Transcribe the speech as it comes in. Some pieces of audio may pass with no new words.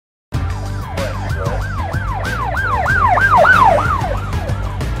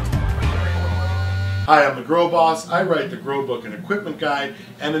Hi, I'm the Grow Boss. I write the Grow Book and Equipment Guide,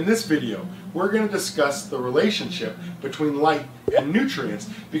 and in this video we're going to discuss the relationship between light and nutrients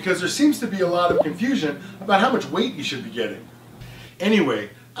because there seems to be a lot of confusion about how much weight you should be getting.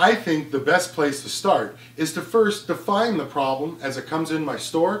 Anyway, I think the best place to start is to first define the problem as it comes in my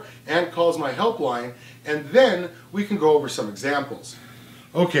store and calls my helpline, and then we can go over some examples.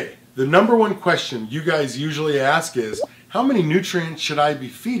 Okay, the number one question you guys usually ask is, how many nutrients should I be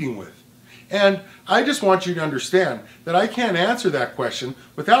feeding with? And I just want you to understand that I can't answer that question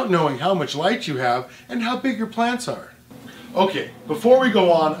without knowing how much light you have and how big your plants are. Okay, before we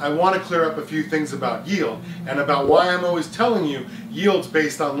go on, I want to clear up a few things about yield and about why I'm always telling you yield's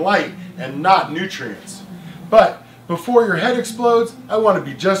based on light and not nutrients. But before your head explodes, I want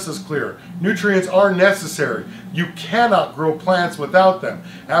to be just as clear. Nutrients are necessary. You cannot grow plants without them.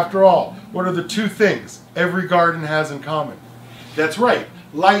 After all, what are the two things every garden has in common? That's right,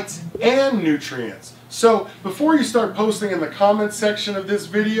 lights and nutrients. So before you start posting in the comments section of this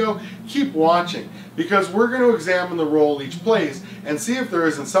video, keep watching because we're going to examine the role each plays and see if there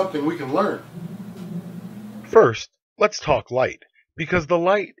isn't something we can learn. First, let's talk light, because the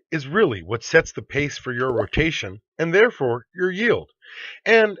light is really what sets the pace for your rotation and therefore your yield.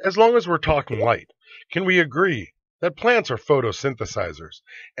 And as long as we're talking light, can we agree that plants are photosynthesizers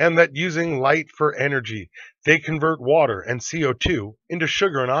and that using light for energy, they convert water and CO2 into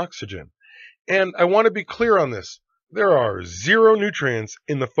sugar and oxygen? And I want to be clear on this. There are 0 nutrients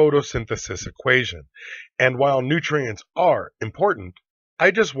in the photosynthesis equation. And while nutrients are important, I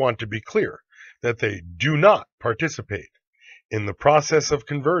just want to be clear that they do not participate in the process of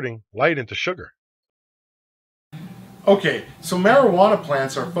converting light into sugar. Okay, so marijuana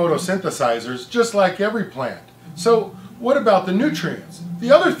plants are photosynthesizers just like every plant. So what about the nutrients?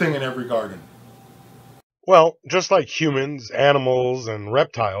 The other thing in every garden? Well, just like humans, animals, and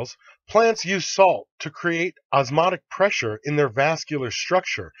reptiles, plants use salt to create osmotic pressure in their vascular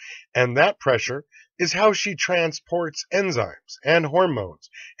structure, and that pressure is how she transports enzymes and hormones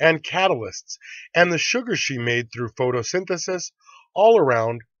and catalysts and the sugar she made through photosynthesis all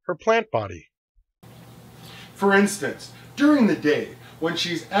around her plant body. For instance, during the day, when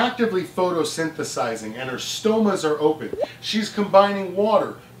she's actively photosynthesizing and her stomas are open, she's combining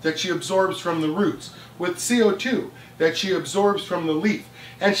water that she absorbs from the roots with CO2 that she absorbs from the leaf,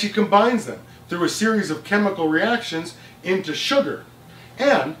 and she combines them through a series of chemical reactions into sugar.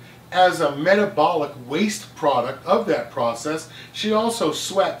 And as a metabolic waste product of that process, she also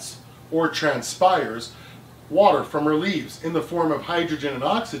sweats or transpires water from her leaves in the form of hydrogen and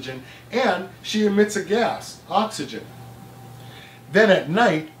oxygen, and she emits a gas, oxygen. Then at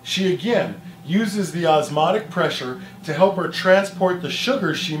night, she again uses the osmotic pressure to help her transport the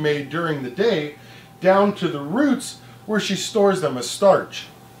sugar she made during the day down to the roots where she stores them as starch.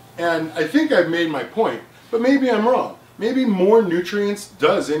 And I think I've made my point, but maybe I'm wrong. Maybe more nutrients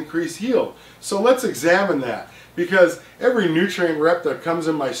does increase yield. So let's examine that, because every nutrient rep that comes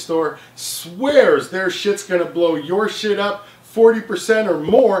in my store swears their shit's gonna blow your shit up 40% or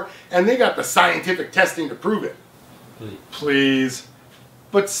more, and they got the scientific testing to prove it. Please.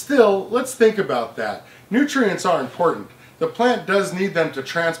 But still, let's think about that. Nutrients are important. The plant does need them to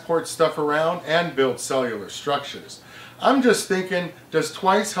transport stuff around and build cellular structures. I'm just thinking, does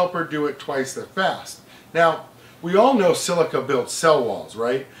twice help her do it twice that fast? Now, we all know silica builds cell walls,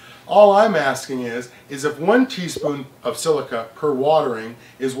 right? All I'm asking is if 1 teaspoon of silica per watering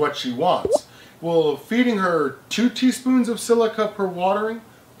is what she wants, will feeding her 2 teaspoons of silica per watering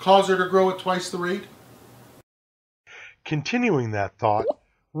cause her to grow at twice the rate? Continuing that thought,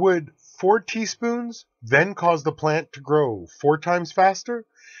 would 4 teaspoons then cause the plant to grow 4 times faster?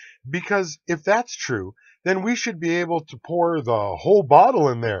 Because if that's true, then we should be able to pour the whole bottle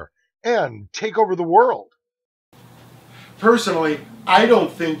in there and take over the world. Personally, I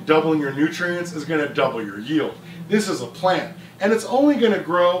don't think doubling your nutrients is going to double your yield. This is a plant, and it's only going to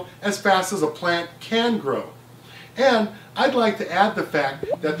grow as fast as a plant can grow. And I'd like to add the fact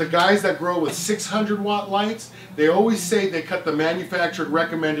that the guys that grow with 600-watt lights, they always say they cut the manufactured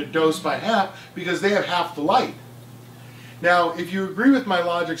recommended dose by half because they have half the light. Now, if you agree with my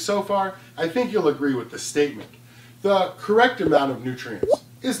logic so far, I think you'll agree with this statement. The correct amount of nutrients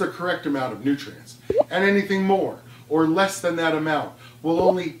is the correct amount of nutrients, and anything more or less than that amount will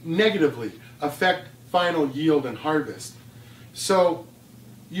only negatively affect final yield and harvest. So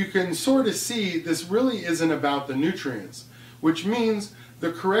you can sort of see this really isn't about the nutrients, which means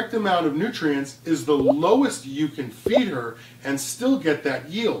the correct amount of nutrients is the lowest you can feed her and still get that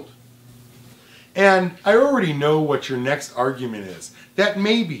yield. And I already know what your next argument is, that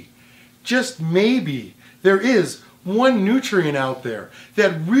maybe, just maybe, there is one nutrient out there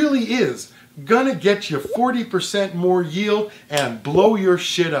that really is gonna get you 40% more yield and blow your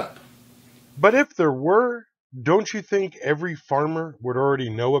shit up. But if there were, don't you think every farmer would already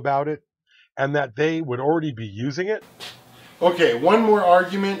know about it and that they would already be using it? Okay, one more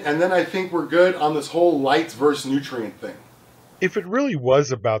argument and then I think we're good on this whole lights versus nutrient thing. If it really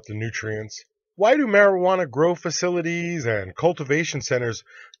was about the nutrients, why do marijuana grow facilities and cultivation centers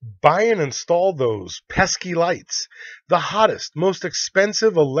buy and install those pesky lights? The hottest, most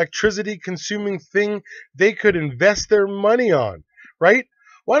expensive electricity consuming thing they could invest their money on, right?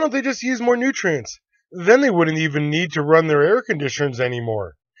 Why don't they just use more nutrients? Then they wouldn't even need to run their air conditioners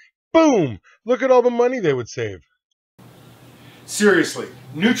anymore. Boom! Look at all the money they would save. Seriously,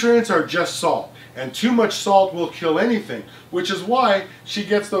 nutrients are just salt, and too much salt will kill anything, which is why she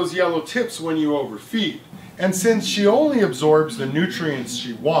gets those yellow tips when you overfeed. And since she only absorbs the nutrients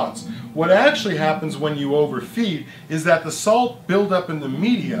she wants, what actually happens when you overfeed is that the salt buildup in the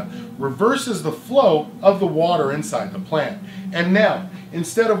media reverses the flow of the water inside the plant. And now,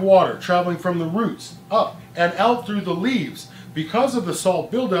 instead of water traveling from the roots up and out through the leaves, because of the salt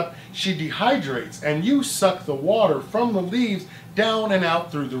buildup, she dehydrates and you suck the water from the leaves down and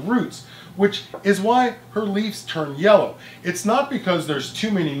out through the roots, which is why her leaves turn yellow. It's not because there's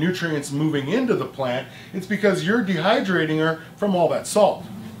too many nutrients moving into the plant, it's because you're dehydrating her from all that salt.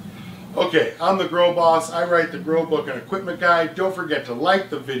 Okay, I'm the Grow Boss. I write the Grow Book and Equipment Guide. Don't forget to like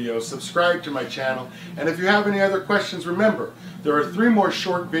the video, subscribe to my channel, and if you have any other questions, remember, there are 3 more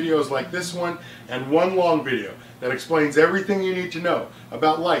short videos like this one and 1 long video that explains everything you need to know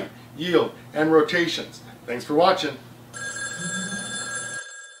about light, yield, and rotations. Thanks for watching.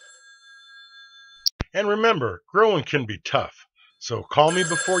 And remember, growing can be tough, so call me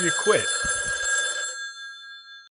before you quit.